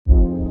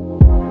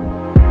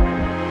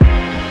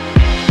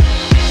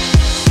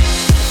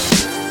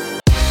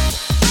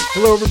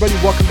Hello, everybody.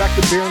 Welcome back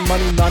to Beer and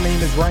Money. My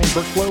name is Ryan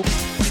Burklow.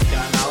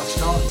 I'm Alex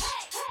Collins.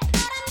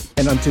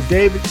 And on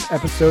today's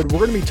episode,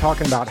 we're going to be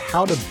talking about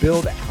how to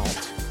build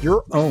out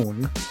your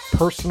own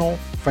personal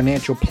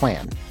financial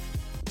plan.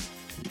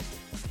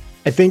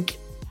 I think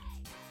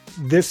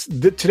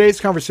today's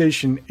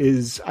conversation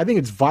I think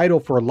it's vital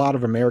for a lot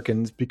of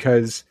Americans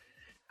because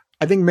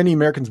I think many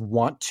Americans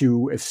want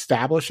to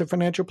establish a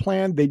financial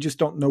plan. They just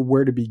don't know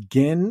where to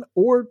begin,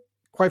 or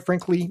quite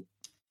frankly,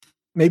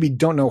 maybe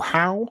don't know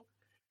how,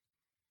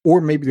 or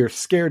maybe they're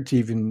scared to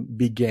even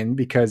begin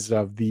because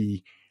of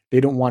they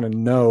don't want to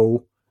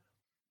know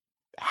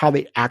how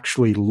they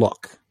actually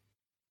look.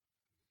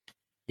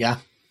 Yeah.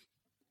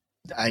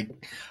 I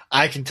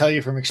can tell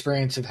you from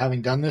experience of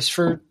having done this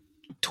for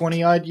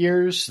 20 odd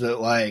years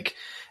that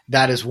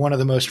that is one of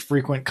the most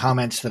frequent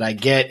comments that I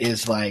get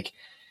is like,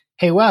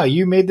 hey, wow,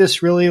 you made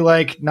this really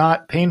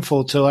not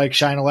painful to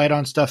shine a light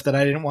on stuff that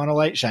I didn't want a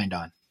light shined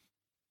on.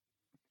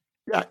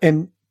 Yeah.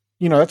 And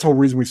that's the whole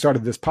reason we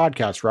started this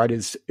podcast, right?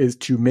 Is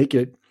to make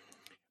it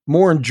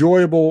more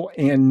enjoyable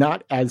and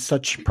not as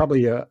such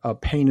probably a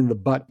pain in the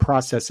butt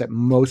process that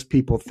most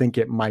people think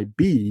it might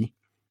be.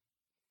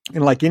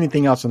 And like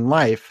anything else in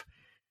life,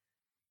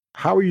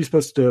 how are you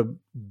supposed to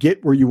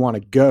get where you want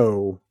to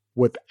go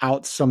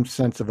without some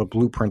sense of a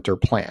blueprint or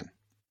plan?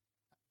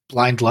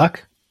 Blind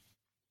luck?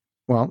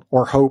 Well,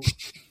 or hope,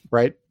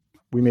 right?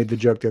 We made the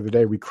joke the other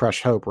day, we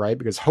crush hope, right?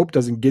 Because hope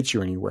doesn't get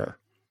you anywhere.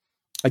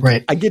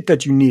 Right. I get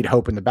that you need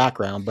hope in the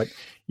background, but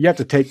you have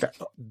to take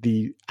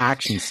the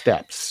action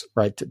steps,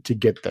 right, to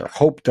get there.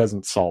 Hope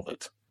doesn't solve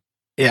it.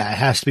 Yeah, it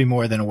has to be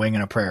more than a wing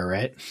and a prayer,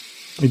 right?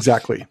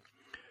 Exactly.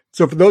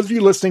 So for those of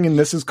you listening and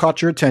this has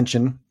caught your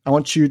attention, I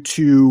want you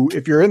to,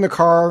 if you're in the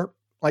car,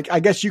 I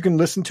guess you can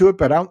listen to it,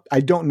 but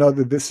I don't know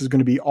that this is going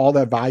to be all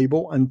that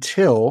valuable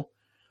until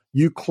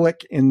you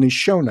click in the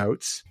show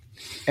notes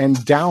and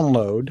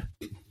download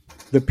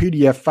the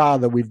PDF file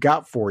that we've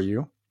got for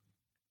you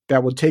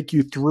that will take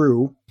you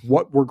through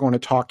what we're going to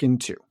talk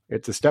into.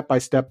 It's a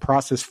step-by-step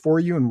process for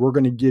you, and we're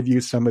going to give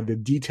you some of the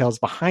details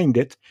behind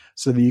it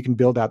so that you can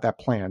build out that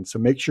plan. So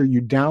make sure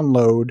you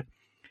download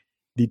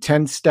the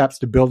 10 steps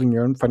to building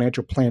your own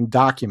financial plan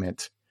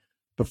document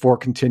before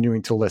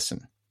continuing to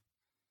listen.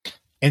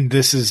 And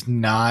this is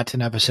not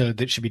an episode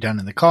that should be done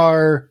in the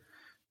car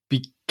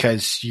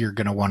because you're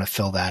going to want to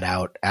fill that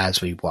out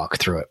as we walk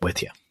through it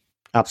with you.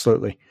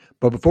 Absolutely.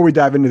 But before we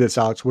dive into this,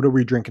 Alex, what are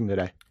we drinking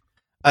today?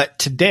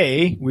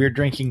 Today, we're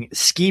drinking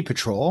Ski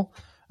Patrol.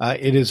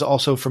 It is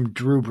also from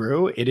Drew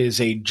Brew. It is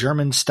a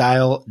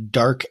German-style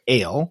dark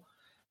ale.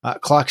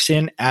 Clocks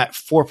in at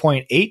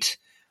 4.8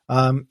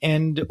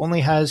 and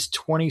only has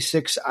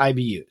 26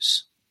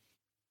 IBUs.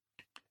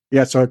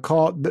 Yeah, so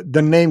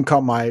the name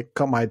caught my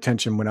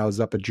attention when I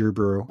was up at Drew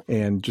Brew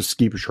and just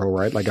Ski Patrol,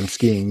 right? Like I'm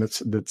skiing.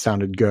 That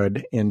sounded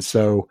good. And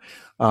so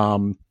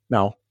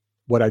now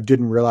what I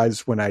didn't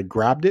realize when I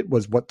grabbed it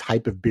was what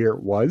type of beer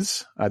it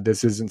was.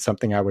 This isn't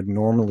something I would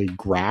normally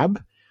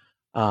grab.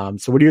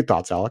 So what are your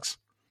thoughts, Alex?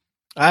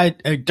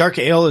 Dark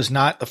ale is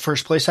not the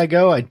first place I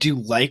go. I do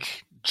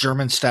like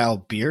German style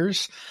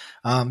beers.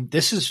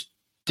 This is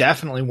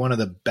definitely one of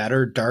the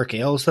better dark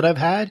ales that I've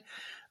had.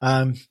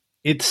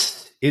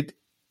 It's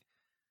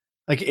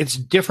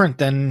different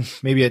than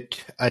maybe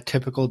a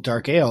typical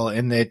dark ale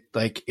in that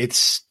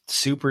it's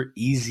super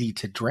easy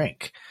to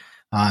drink.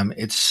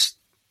 It's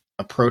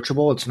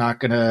approachable. It's not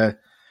gonna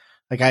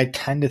I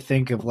tend to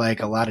think of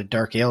a lot of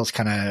dark ales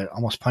kind of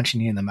almost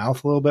punching you in the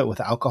mouth a little bit with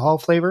alcohol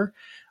flavor.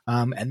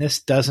 And this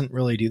doesn't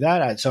really do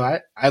that. So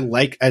I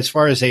like, as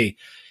far as a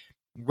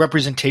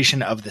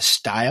representation of the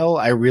style,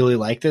 I really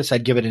like this.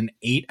 I'd give it an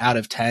 8 out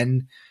of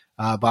 10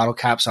 bottle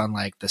caps on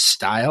the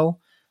style.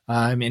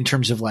 In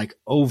terms of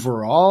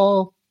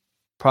overall,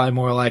 probably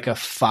more like a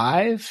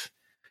 5.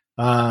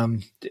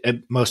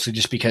 Mostly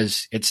just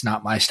because it's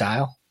not my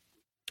style.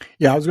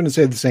 Yeah, I was going to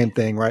say the same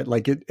thing, right?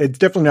 It's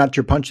definitely not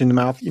your punch in the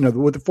mouth.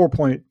 With the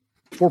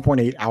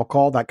 4.8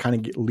 alcohol, that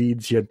kind of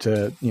leads you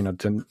to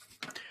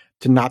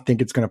not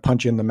think it's going to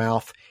punch you in the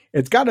mouth.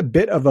 It's got a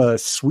bit of a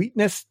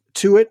sweetness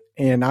to it,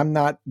 and I'm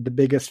not the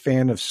biggest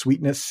fan of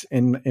sweetness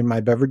in my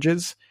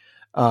beverages.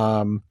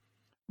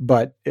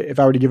 But if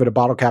I were to give it a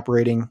bottle cap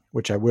rating,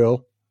 which I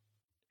will,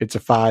 it's a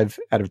 5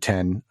 out of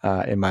 10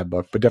 in my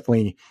book. But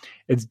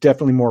it's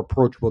definitely more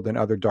approachable than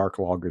other dark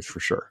lagers for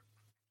sure.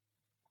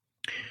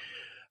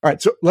 All right,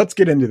 so let's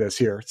get into this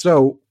here.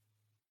 So,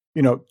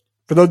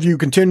 for those of you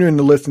continuing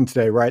to listen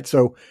today, right?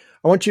 So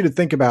I want you to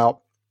think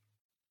about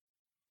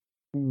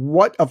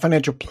what a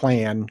financial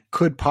plan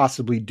could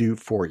possibly do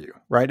for you,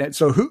 right? And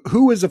so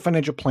who is a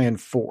financial plan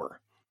for?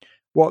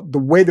 Well, the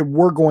way that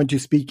we're going to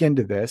speak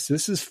into this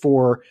is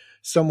for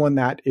someone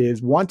that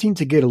is wanting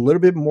to get a little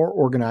bit more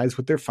organized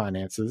with their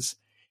finances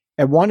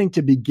and wanting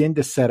to begin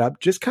to set up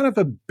just kind of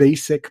a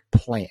basic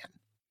plan,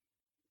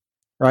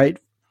 right?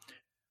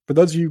 For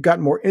those of you who've got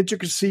more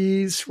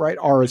intricacies, right,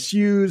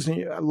 RSUs,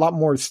 and a lot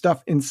more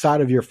stuff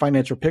inside of your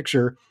financial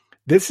picture,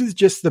 this is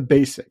just the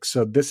basics.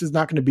 So this is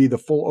not going to be the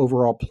full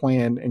overall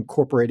plan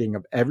incorporating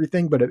of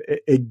everything, but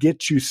it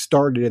gets you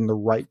started in the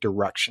right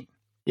direction.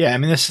 Yeah, I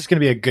mean, this is going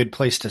to be a good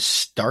place to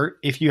start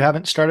if you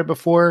haven't started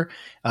before.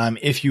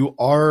 If you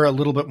are a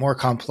little bit more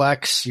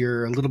complex,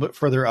 you're a little bit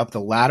further up the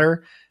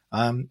ladder,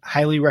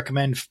 highly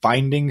recommend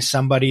finding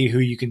somebody who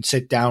you can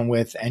sit down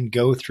with and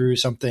go through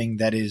something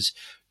that is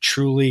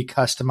truly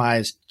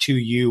customized to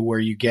you, where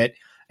you get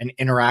an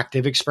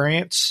interactive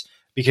experience,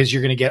 because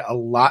you're going to get a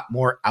lot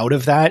more out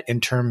of that in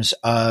terms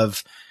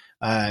of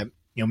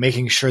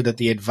making sure that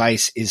the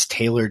advice is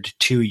tailored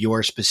to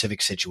your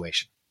specific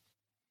situation.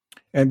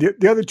 And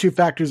the other two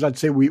factors I'd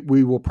say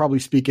we will probably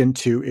speak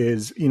into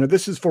is,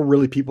 this is for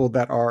really people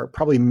that are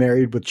probably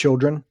married with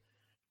children.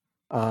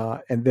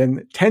 And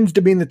then tends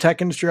to be in the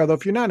tech industry. Although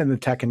if you're not in the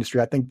tech industry,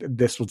 I think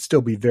this would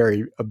still be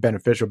very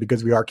beneficial,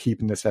 because we are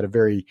keeping this at a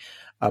very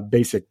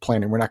basic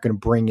planning. We're not going to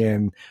bring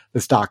in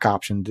the stock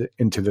option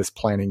into this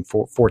planning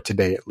for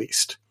today, at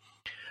least.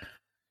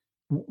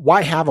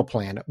 Why have a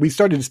plan? We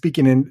started to speak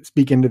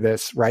into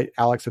this, right,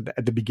 Alex,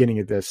 at the beginning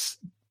of this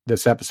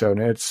episode,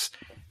 and it's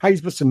how you're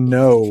supposed to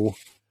know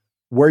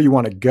where you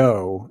want to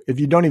go if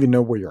you don't even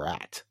know where you're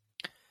at.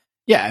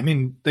 Yeah, I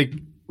mean,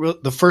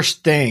 the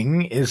first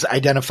thing is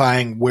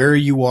identifying where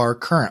you are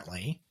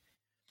currently.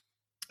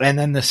 And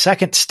then the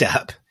second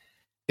step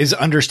is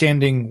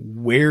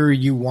understanding where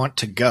you want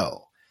to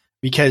go,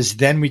 because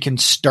then we can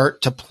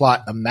start to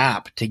plot a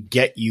map to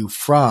get you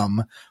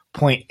from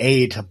point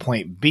A to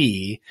point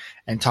B,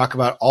 and talk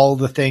about all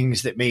the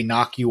things that may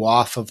knock you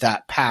off of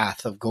that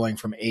path of going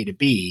from A to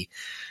B,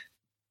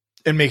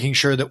 and making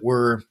sure that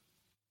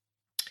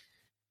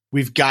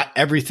we've got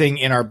everything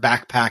in our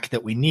backpack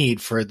that we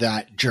need for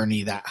that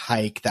journey, that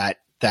hike, that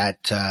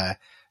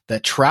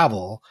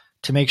travel,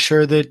 to make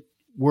sure that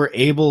we're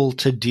able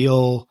to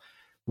deal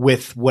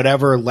with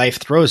whatever life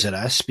throws at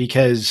us,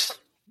 because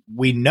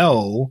we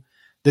know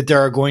that there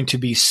are going to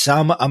be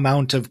some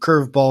amount of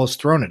curveballs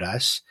thrown at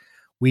us.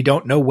 We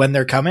don't know when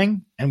they're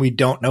coming, and we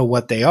don't know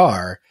what they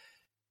are.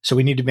 So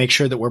we need to make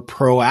sure that we're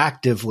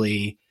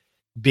proactively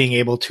being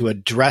able to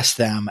address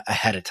them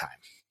ahead of time.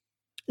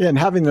 Yeah, and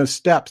having those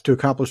steps to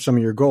accomplish some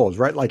of your goals,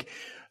 right? Like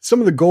some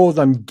of the goals,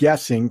 I'm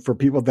guessing, for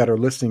people that are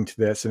listening to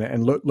this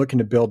and looking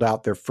to build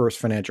out their first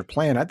financial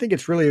plan, I think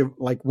it's really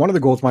like one of the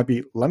goals might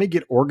be, let me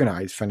get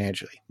organized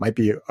financially, might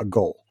be a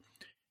goal.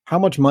 How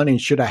much money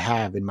should I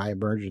have in my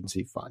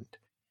emergency fund?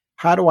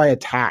 How do I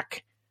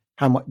attack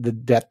the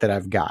debt that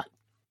I've got?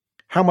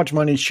 How much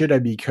money should I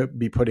be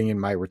putting in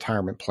my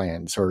retirement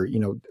plans? Or,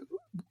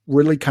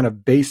 really kind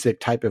of basic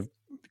type of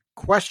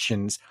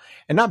questions,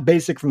 and not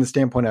basic from the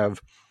standpoint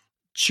of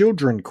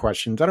children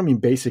questions. I don't mean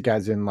basic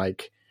as in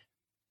like,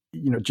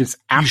 just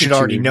aptitude. You should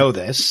already know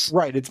this.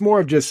 Right. It's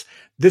more of just,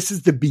 this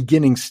is the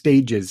beginning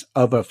stages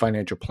of a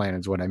financial plan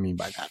is what I mean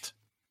by that.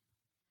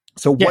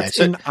 So what's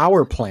in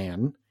our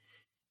plan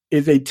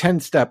is a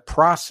 10-step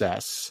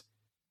process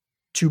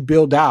to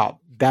build out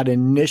that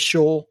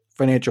initial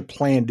financial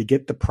plan to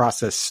get the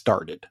process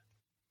started.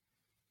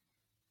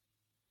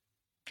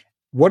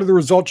 What are the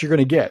results you're going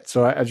to get?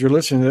 So as you're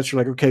listening to this,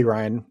 you're like, okay,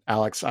 Ryan,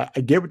 Alex, I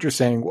get what you're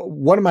saying.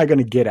 What am I going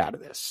to get out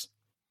of this?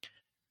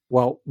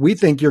 Well, we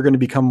think you're going to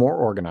become more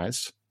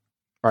organized,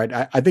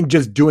 right? I think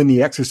just doing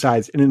the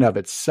exercise in and of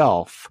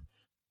itself,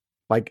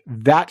 like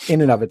that in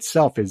and of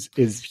itself is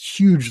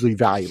hugely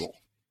valuable,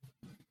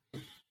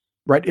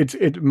 right?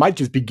 It might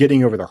just be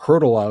getting over the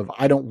hurdle of,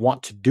 I don't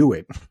want to do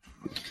it.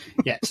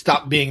 Yeah,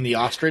 stop being the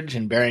ostrich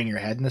and burying your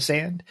head in the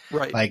sand.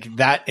 Right. Like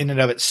that in and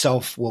of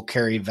itself will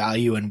carry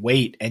value and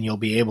weight, and you'll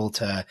be able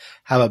to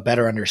have a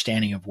better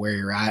understanding of where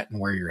you're at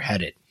and where you're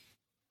headed.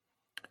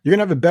 You're going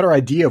to have a better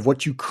idea of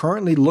what you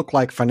currently look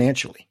like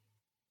financially.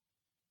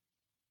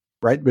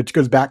 Right? Which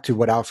goes back to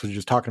what Alex was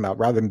just talking about,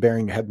 rather than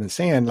burying your head in the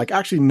sand, like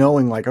actually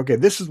knowing like, okay,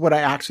 this is what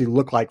I actually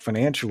look like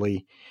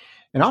financially.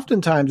 And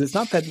oftentimes it's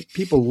not that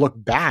people look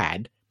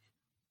bad.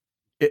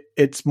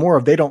 It's more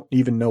of they don't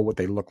even know what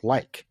they look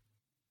like.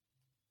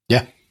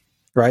 Yeah.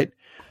 Right.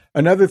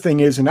 Another thing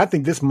is, and I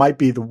think this might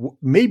be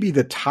maybe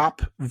the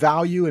top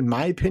value in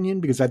my opinion,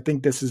 because I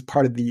think this is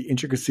part of the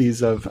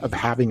intricacies of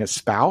having a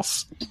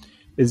spouse,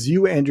 is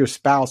you and your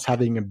spouse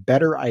having a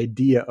better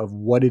idea of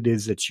what it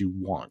is that you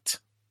want.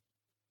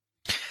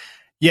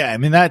 Yeah. I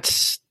mean, that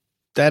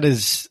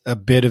is a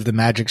bit of the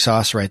magic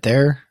sauce right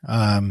there.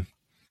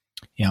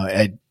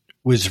 I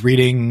was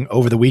reading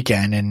over the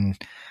weekend, and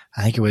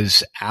I think it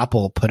was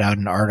Apple put out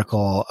an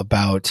article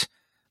about,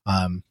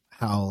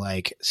 how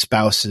like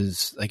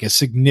spouses, like a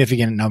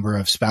significant number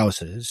of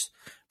spouses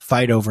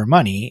fight over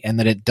money, and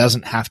that it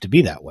doesn't have to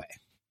be that way.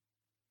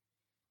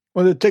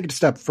 Well, to take it a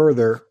step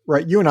further,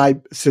 right? You and I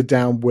sit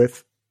down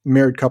with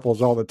married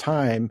couples all the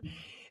time.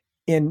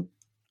 And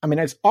I mean,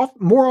 it's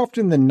more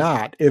often than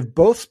not, if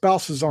both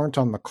spouses aren't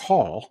on the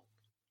call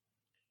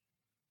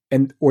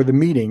or the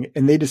meeting,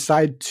 and they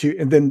decide to,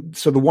 and then,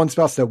 so the one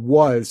spouse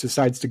that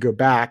decides to go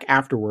back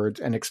afterwards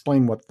and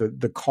explain what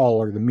the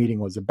call or the meeting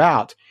was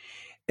about,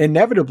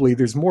 inevitably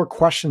there's more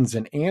questions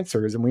than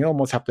answers, and we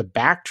almost have to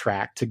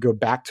backtrack to go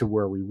back to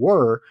where we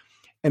were.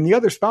 And the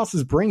other spouse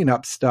is bringing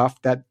up stuff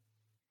that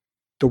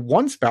the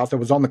one spouse that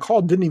was on the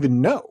call didn't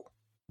even know.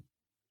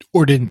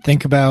 Or didn't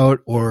think about,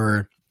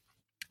 or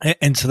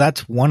And so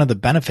that's one of the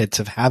benefits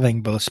of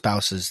having both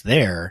spouses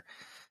there,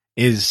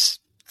 is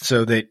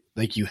so that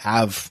like you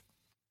have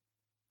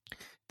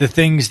the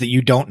things that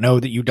you don't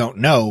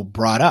know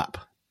brought up.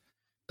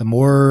 The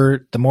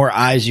more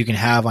eyes you can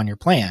have on your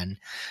plan,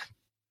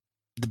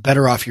 the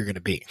better off you're going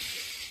to be.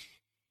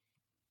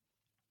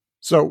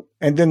 So,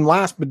 and then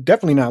last but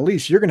definitely not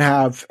least, you're going to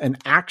have an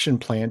action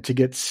plan to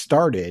get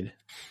started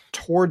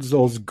towards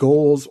those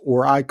goals,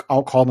 or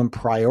I'll call them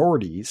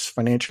priorities,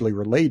 financially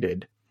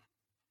related,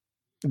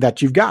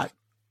 that you've got.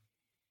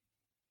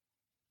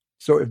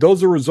 So if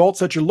those are results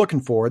that you're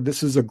looking for,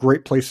 this is a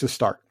great place to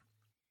start.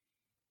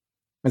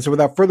 And so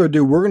without further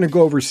ado, we're going to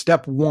go over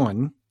step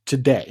 1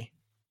 today.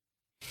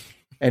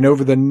 And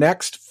over the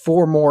next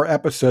 4 more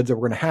episodes that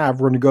we're going to have,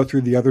 we're going to go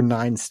through the other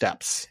 9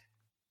 steps.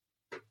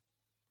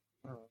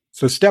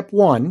 So step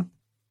 1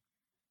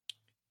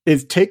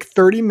 is take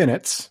 30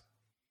 minutes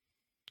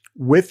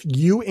with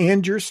you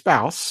and your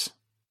spouse.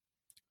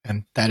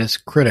 And that is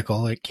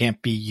critical. It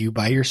can't be you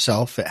by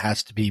yourself. It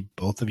has to be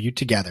both of you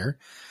together.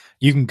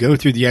 You can go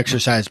through the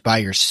exercise by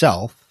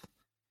yourself,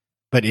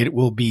 but it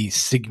will be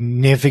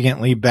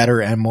significantly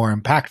better and more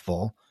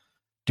impactful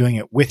doing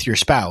it with your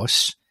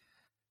spouse.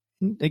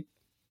 Like,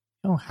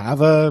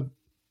 have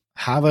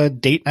a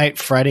date night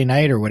Friday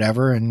night or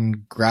whatever,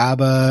 and grab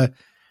a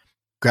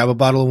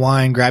bottle of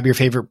wine, grab your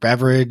favorite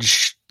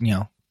beverage,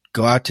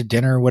 go out to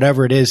dinner,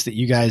 whatever it is that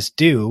you guys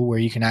do where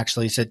you can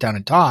actually sit down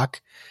and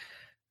talk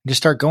and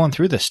just start going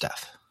through this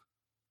stuff.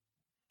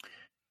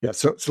 Yeah.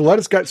 So let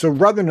us get, so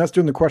rather than us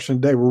doing the question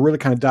today, we're really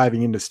kind of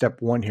diving into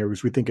step 1 here,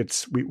 because we think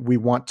we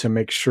want to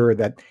make sure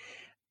that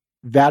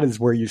is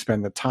where you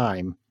spend the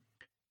time.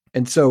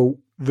 And so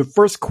the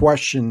first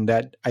question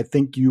that I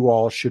think you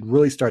all should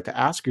really start to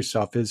ask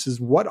yourself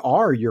is what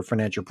are your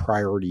financial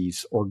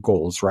priorities or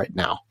goals right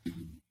now?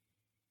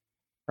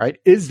 Right?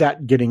 Is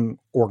that getting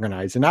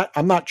organized? And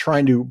I'm not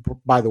trying to,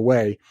 by the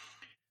way,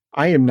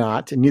 I am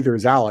not, and neither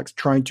is Alex,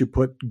 trying to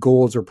put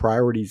goals or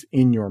priorities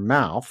in your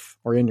mouth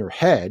or in your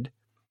head.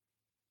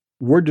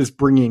 We're just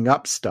bringing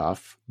up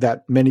stuff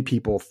that many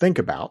people think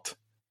about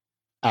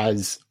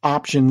as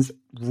options,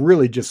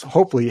 really just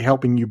hopefully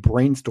helping you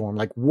brainstorm,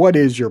 like, what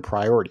is your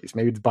priorities?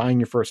 Maybe it's buying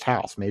your first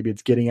house. Maybe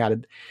it's getting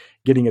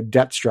a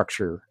debt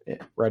structure,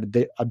 right?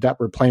 A debt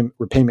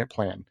repayment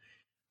plan.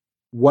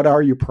 What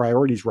are your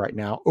priorities right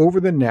now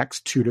over the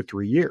next 2 to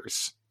 3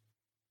 years?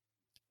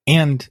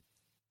 And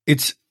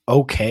it's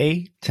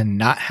okay to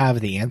not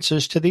have the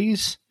answers to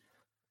these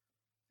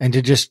and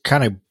to just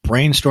kind of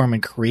brainstorm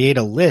and create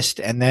a list,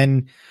 and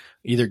then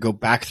either go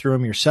back through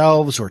them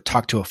yourselves or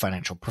talk to a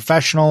financial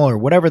professional or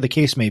whatever the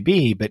case may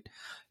be, but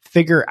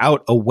figure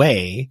out a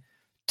way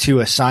to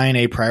assign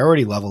a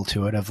priority level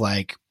to it of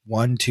like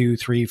 1, 2,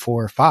 3,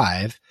 4,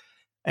 5,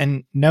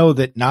 and know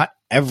that not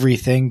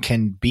everything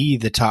can be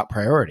the top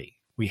priority.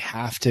 We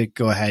have to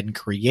go ahead and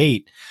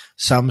create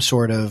some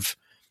sort of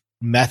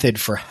method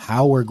for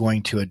how we're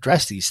going to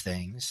address these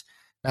things.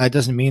 Now, it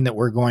doesn't mean that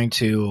we're going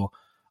to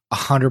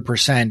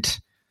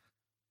 100%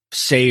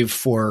 save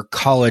for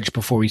college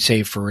before we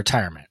save for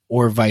retirement,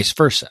 or vice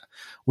versa.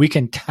 We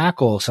can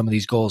tackle some of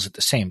these goals at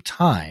the same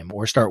time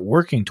or start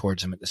working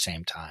towards them at the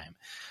same time.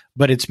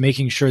 But it's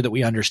making sure that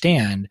we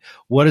understand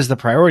what is the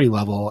priority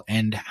level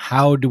and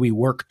how do we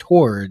work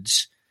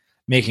towards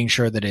making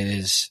sure that it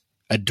is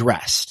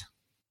addressed.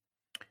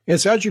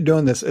 Yes, as you're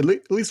doing this, at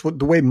least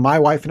the way my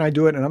wife and I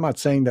do it, and I'm not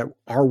saying that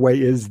our way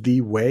is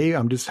the way,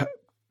 I'm just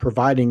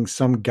providing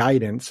some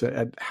guidance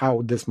at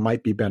how this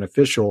might be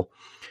beneficial.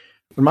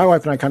 When my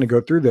wife and I kind of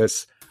go through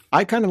this,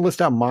 I kind of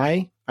list out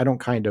I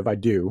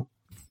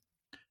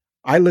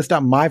list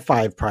out my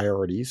 5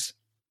 priorities,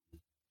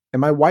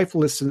 and my wife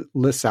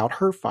lists out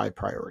her 5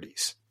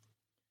 priorities.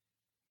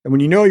 And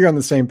when you know you're on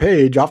the same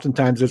page,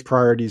 oftentimes those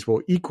priorities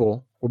will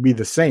be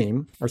the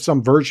same, or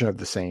some version of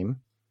the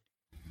same.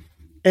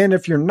 And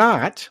if you're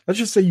not, let's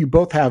just say you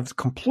both have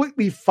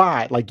completely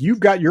 5, like you've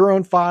got your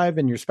own 5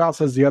 and your spouse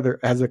has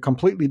a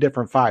completely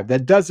different 5.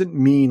 That doesn't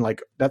mean,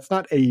 like, that's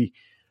not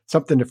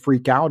something to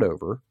freak out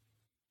over.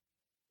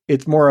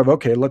 It's more of,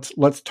 okay,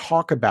 let's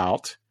talk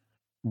about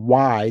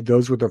why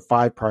those were the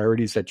 5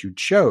 priorities that you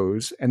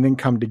chose, and then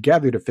come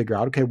together to figure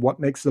out, okay, what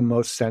makes the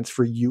most sense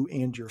for you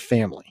and your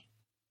family.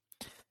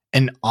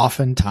 And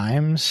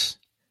oftentimes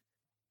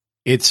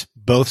it's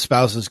both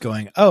spouses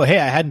going, oh, hey,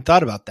 I hadn't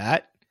thought about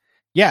that.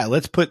 Yeah,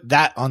 let's put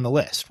that on the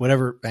list,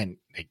 whatever. And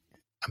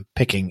I'm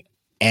picking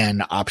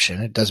an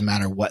option. It doesn't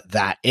matter what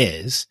that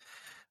is.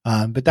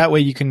 But that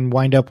way you can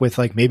wind up with,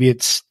 like, maybe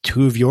it's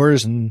 2 of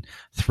yours and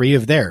 3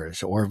 of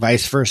theirs, or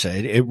vice versa.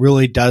 It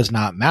really does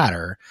not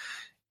matter.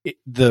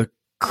 The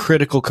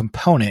critical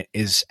component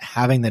is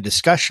having the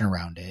discussion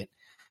around it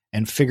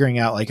and figuring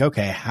out, like,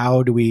 okay,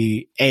 how do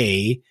we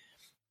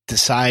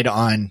decide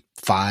on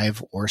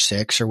 5 or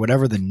 6 or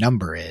whatever the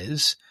number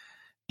is?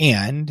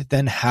 And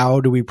then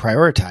how do we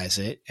prioritize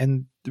it?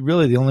 And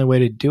really the only way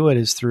to do it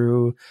is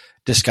through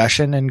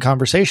discussion and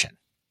conversation.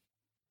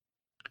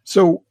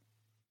 So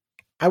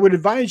I would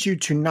advise you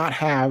to not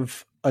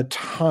have a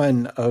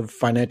ton of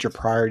financial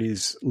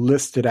priorities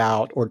listed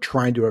out or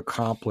trying to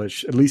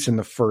accomplish, at least in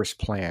the first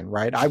plan,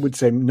 right? I would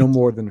say no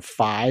more than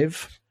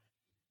 5,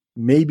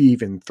 maybe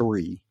even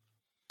 3,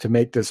 to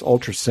make this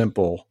ultra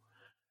simple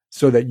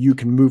so that you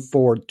can move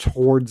forward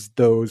towards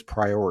those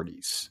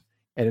priorities.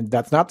 And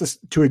that's not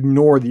to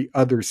ignore the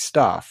other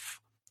stuff.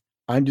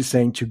 I'm just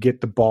saying to get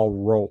the ball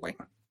rolling.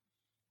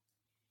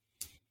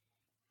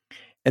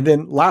 And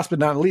then last but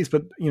not least,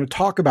 but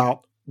talk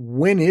about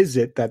when is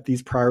it that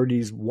these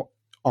priorities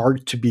are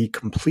to be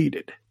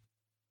completed?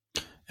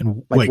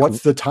 And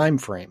what's the time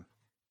frame?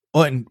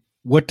 Well, and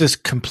what does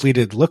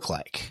completed look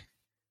like?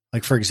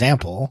 Like, for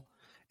example,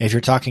 if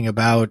you're talking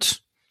about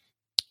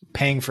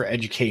paying for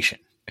education,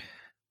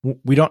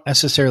 we don't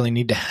necessarily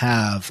need to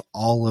have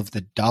all of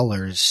the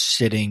dollars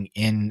sitting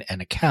in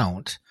an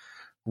account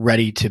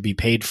ready to be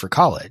paid for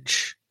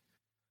college.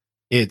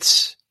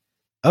 It's,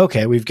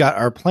 okay, we've got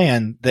our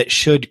plan that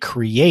should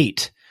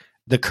create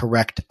the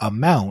correct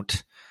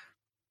amount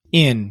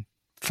in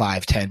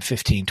 5, 10,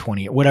 15,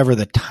 20, whatever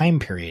the time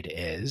period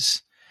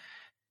is.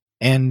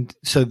 And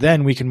so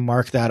then we can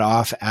mark that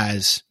off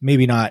as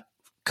maybe not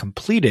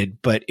completed,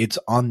 but it's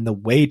on the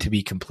way to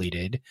be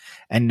completed.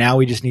 And now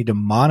we just need to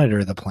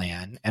monitor the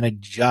plan and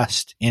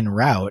adjust en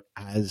route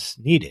as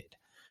needed.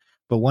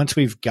 But once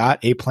we've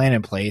got a plan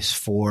in place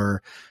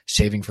for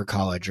saving for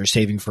college or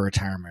saving for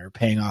retirement or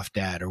paying off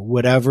debt or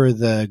whatever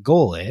the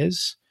goal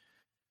is,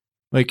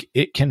 like,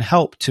 it can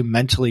help to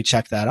mentally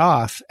check that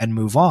off and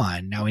move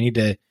on. Now we need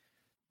to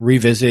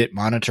revisit,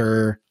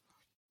 monitor,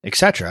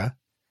 etc.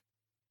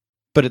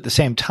 But at the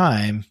same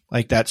time,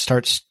 like, that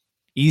starts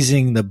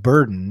easing the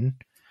burden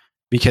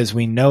because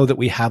we know that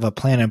we have a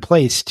plan in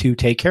place to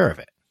take care of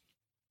it.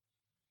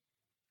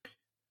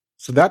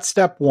 So that's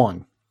step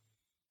 1,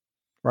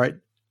 right?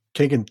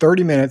 Taking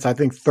 30 minutes, I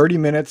think 30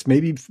 minutes,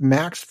 maybe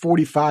max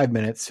 45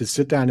 minutes to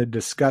sit down and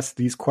discuss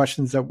these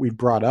questions that we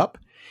brought up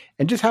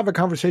and just have a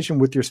conversation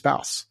with your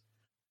spouse.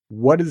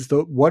 What do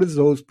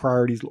those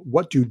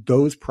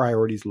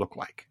priorities look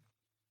like?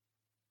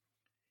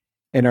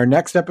 In our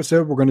next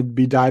episode, we're going to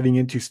be diving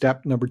into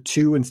step number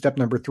 2 and step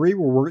number 3,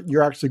 where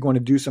you're actually going to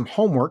do some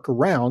homework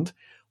around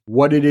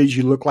what it is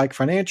you look like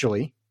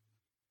financially,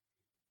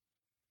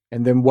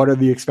 and then what are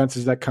the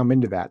expenses that come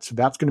into that. So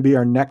that's going to be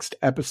our next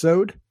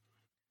episode.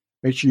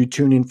 Make sure you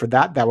tune in for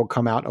that. That will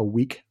come out a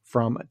week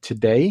from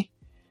today.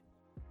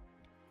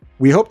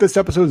 We hope this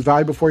episode is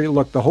valuable for you.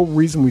 Look, the whole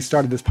reason we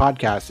started this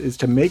podcast is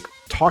to make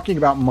talking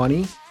about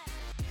money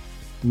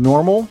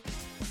normal,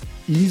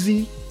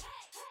 easy,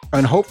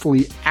 and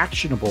hopefully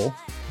actionable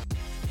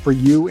for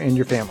you and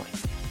your family.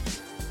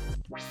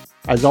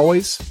 As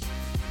always,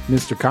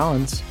 Mr.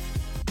 Collins.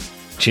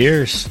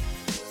 Cheers.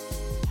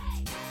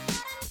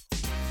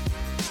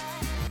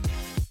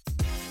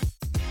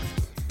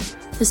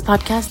 This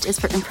podcast is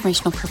for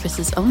informational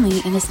purposes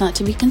only and is not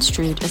to be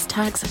construed as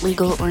tax,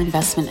 legal, or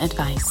investment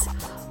advice.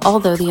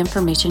 Although the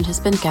information has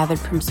been gathered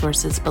from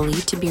sources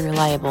believed to be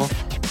reliable,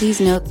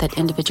 please note that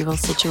individual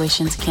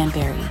situations can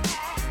vary.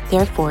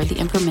 Therefore, the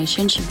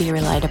information should be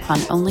relied upon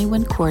only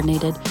when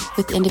coordinated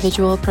with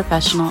individual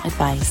professional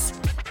advice.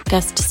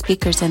 Guest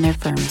speakers and their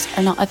firms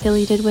are not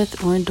affiliated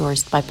with or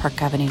endorsed by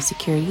Park Avenue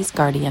Securities,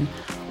 Guardian,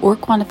 or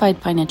Quantified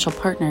Financial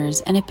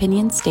Partners, and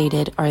opinions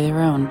stated are their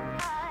own.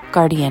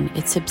 Guardian,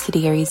 its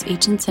subsidiaries,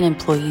 agents, and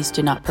employees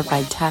do not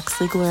provide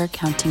tax, legal, or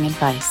accounting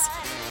advice.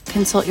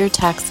 Consult your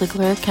tax,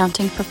 legal, or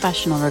accounting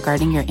professional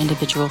regarding your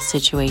individual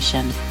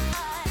situation.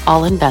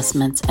 All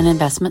investments and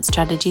investment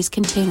strategies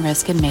contain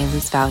risk and may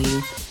lose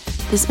value.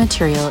 This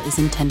material is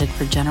intended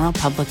for general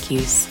public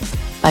use.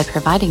 By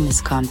providing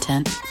this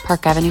content,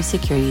 Park Avenue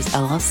Securities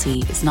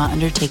LLC is not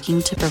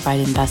undertaking to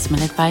provide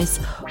investment advice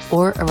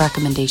or a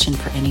recommendation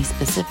for any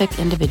specific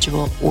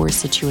individual or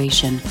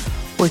situation,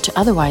 or to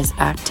otherwise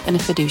act in a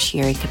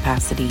fiduciary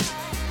capacity.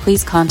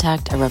 Please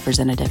contact a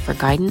representative for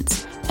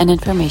guidance and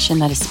information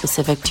that is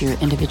specific to your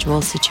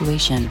individual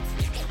situation.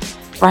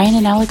 Brian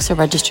and Alex are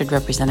registered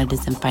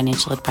representatives and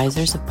financial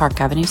advisors of Park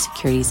Avenue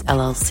Securities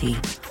LLC,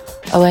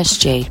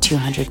 OSJ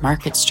 200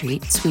 Market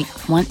Street, Suite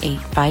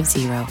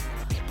 1850,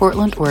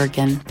 Portland,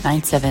 Oregon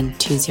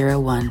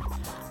 97201.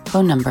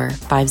 Phone number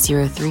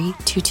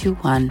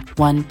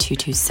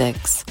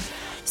 503-221-1226.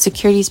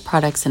 Securities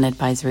products and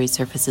advisory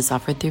services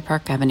offered through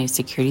Park Avenue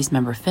Securities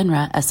member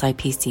FINRA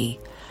SIPC.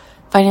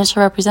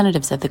 Financial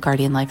representatives of the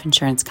Guardian Life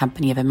Insurance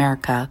Company of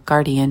America,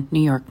 Guardian,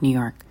 New York, New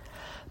York.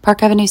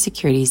 Park Avenue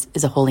Securities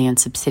is a wholly owned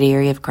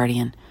subsidiary of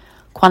Guardian.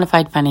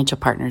 Quantified Financial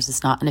Partners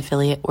is not an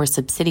affiliate or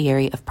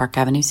subsidiary of Park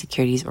Avenue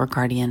Securities or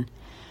Guardian.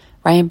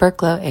 Ryan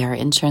Burklow, AR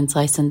Insurance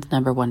License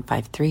Number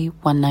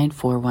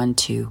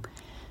 153-19412.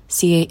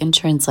 CA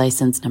Insurance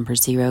License Number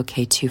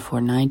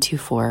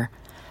 0K24924.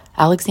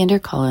 Alexander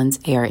Collins,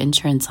 AR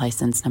Insurance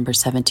License Number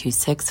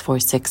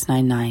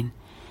 7264699.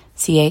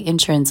 CA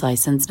Insurance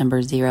License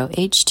Number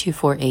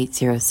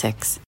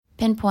 0H24806.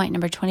 Pinpoint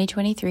Number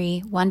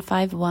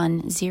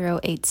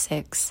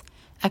 2023-151086.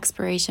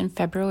 Expiration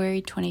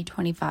February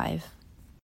 2025.